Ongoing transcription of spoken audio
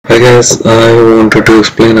I guess I wanted to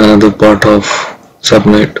explain another part of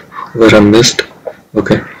subnet where I missed.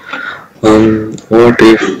 Okay. What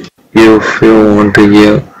if you want to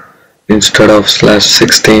hear instead of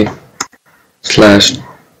 /16 slash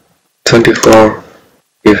 24,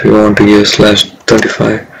 if you want to hear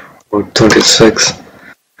 /25 or 26,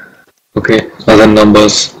 okay, other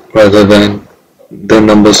numbers rather than the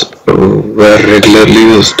numbers were regularly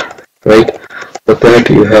used, right? For that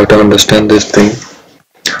you have to understand this thing.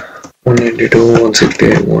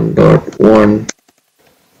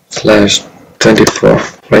 192.168.1/24,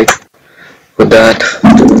 right? For that,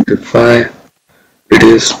 to rectify, it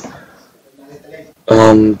is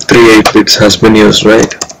 38 bits has been used,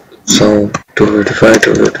 right? So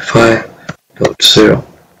 255.255.0,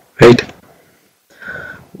 right?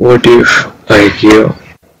 What if I give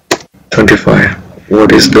 25?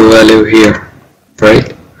 What is the value here,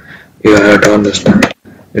 right? You have to understand.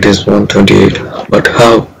 It is 128, but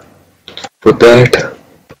how? For that,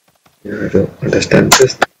 you have to understand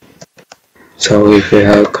this. So if you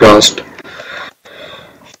have crossed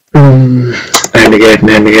and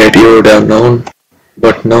get, you would have known,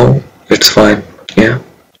 but now it's fine. Yeah,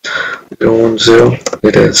 010,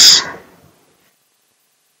 it is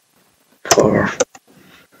for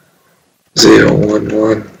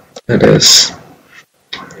 011, it is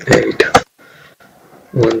 8,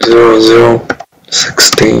 100,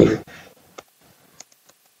 16,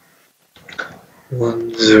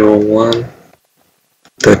 101,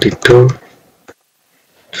 32,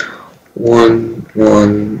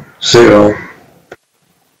 110,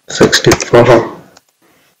 64,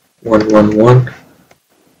 111,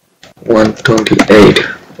 128,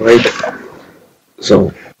 right?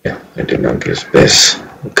 So yeah, I did not give space.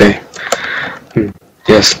 Okay.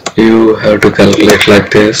 Yes, you have to calculate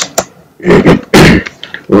like this.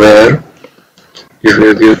 Where if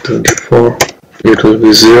you give 24, it will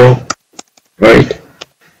be 0, right?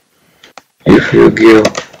 If you give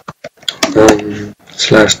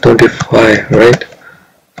 /25, right?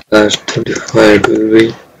 /25, it will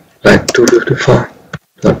be like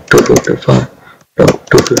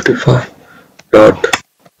 255.255.255.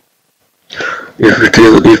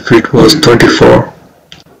 If it was 24,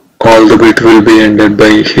 all the bit will be ended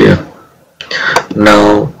by here.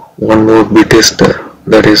 Now one more bit is there,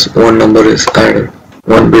 that is one number is added,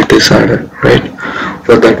 one bit is added, right?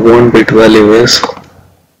 For that one bit value is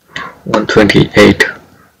 128.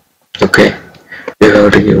 Okay, you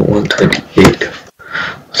have to give 128.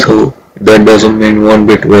 So that doesn't mean one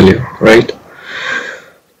bit value, right?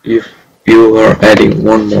 If you are adding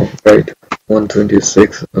one more, right?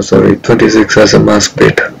 126, 26 as a mask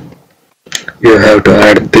bit, you have to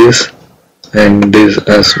add this and this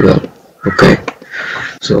as well. Okay,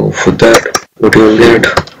 so for that, what you will get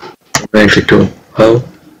 92. How?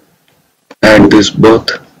 Add this both,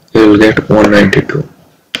 you will get 192.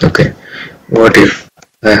 Okay, what if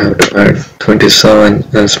I have to add 27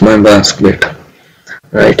 as my mask bit,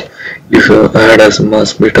 right? If you add as a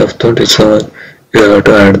mask bit of 27, you have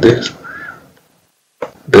to add this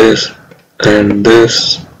and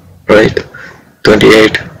this, right?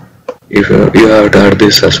 28, if you have to add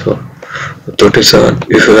this as well. 37,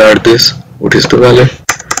 if you add this, what is the value?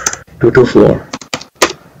 224.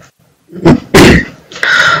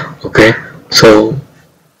 Okay, so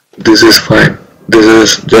this is fine. This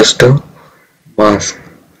is just a mask,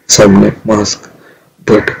 subnet mask.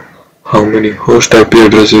 But how many host IP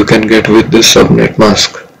address you can get with this subnet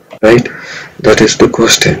mask, right? That is the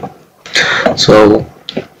question. So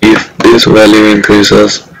if this value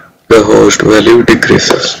increases, the host value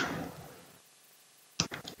decreases.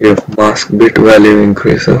 If mask bit value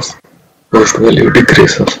increases, host value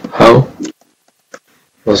decreases. How?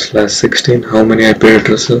 For /16, how many IP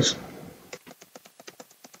addresses?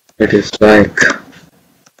 It is like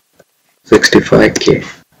 65k,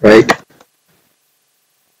 right?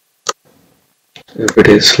 If it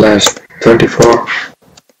is /24,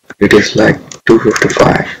 it is like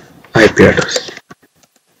 255 IP address.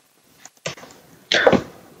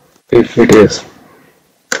 If it is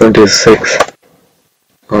 26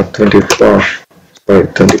 or 24,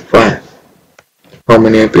 25, how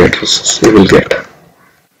many IP addresses you will get?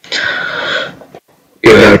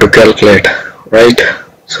 You have to calculate, right?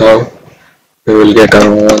 So you will get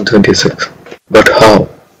around 126. But how?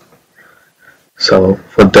 So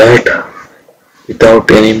for that,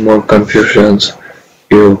 without any more confusions,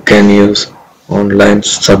 you can use online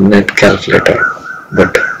subnet calculator.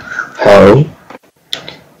 But how?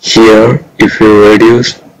 Here, if you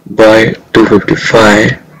reduce by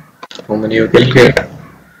 255, how many you will get?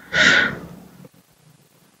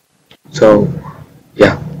 So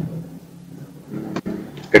yeah,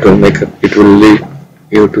 it will lead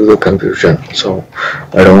you to the confusion. So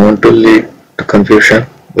I don't want to lead to confusion,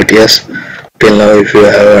 but yes, till now if you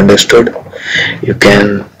have understood, you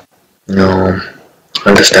can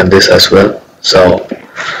understand this as well. So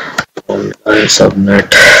online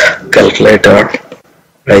subnet calculator,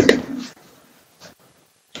 right?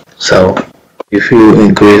 So if you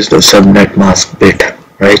increase the subnet mask bit,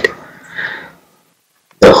 right,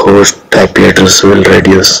 the host IP address will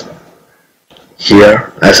reduce.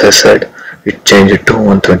 Here, as I said, it changed it to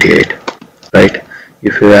 128, right?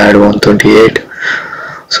 If you add 128,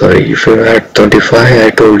 sorry, if you add 25, I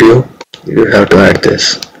told you, you have to add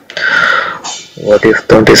this. What if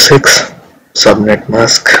 26? Subnet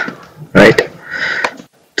mask, right?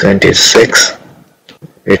 26,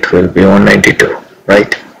 it will be 192,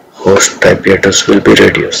 right? Host IP address will be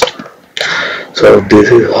reduced. So this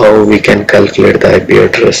is how we can calculate the IP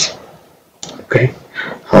address. Okay,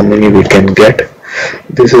 how many we can get.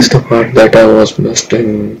 This is the part that I was missed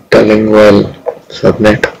in telling while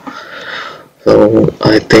subnet. So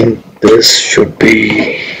I think this should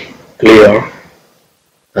be clear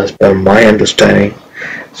as per my understanding.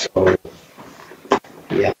 So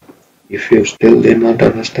yeah, if you still did not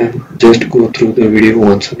understand, just go through the video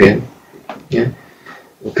once again. Yeah,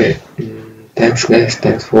 okay. Thanks guys,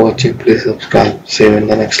 thanks for watching. Please subscribe. See you in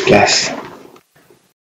the next class.